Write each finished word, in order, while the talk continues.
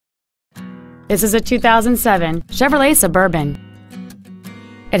This is a 2007 Chevrolet Suburban.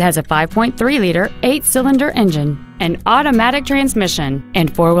 It has a 5.3-liter 8-cylinder engine, an automatic transmission,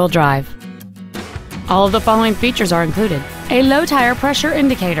 and 4-wheel drive. All of the following features are included: a low tire pressure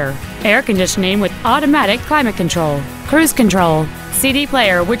indicator, air conditioning with automatic climate control, cruise control, CD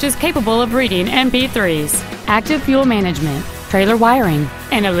player which is capable of reading MP3s, active fuel management, trailer wiring,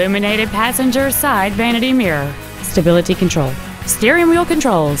 an illuminated passenger side vanity mirror, stability control, steering wheel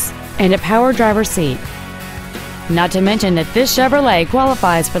controls, and a power driver seat. Not to mention that this Chevrolet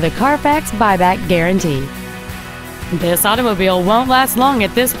qualifies for the Carfax buyback guarantee. This automobile won't last long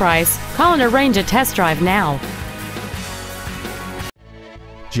at this price. Call and arrange a test drive now.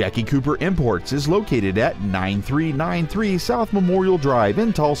 Jackie Cooper Imports is located at 9393 South Memorial Drive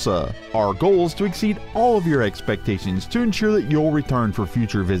in Tulsa. Our goal is to exceed all of your expectations to ensure that you'll return for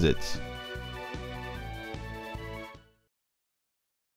future visits.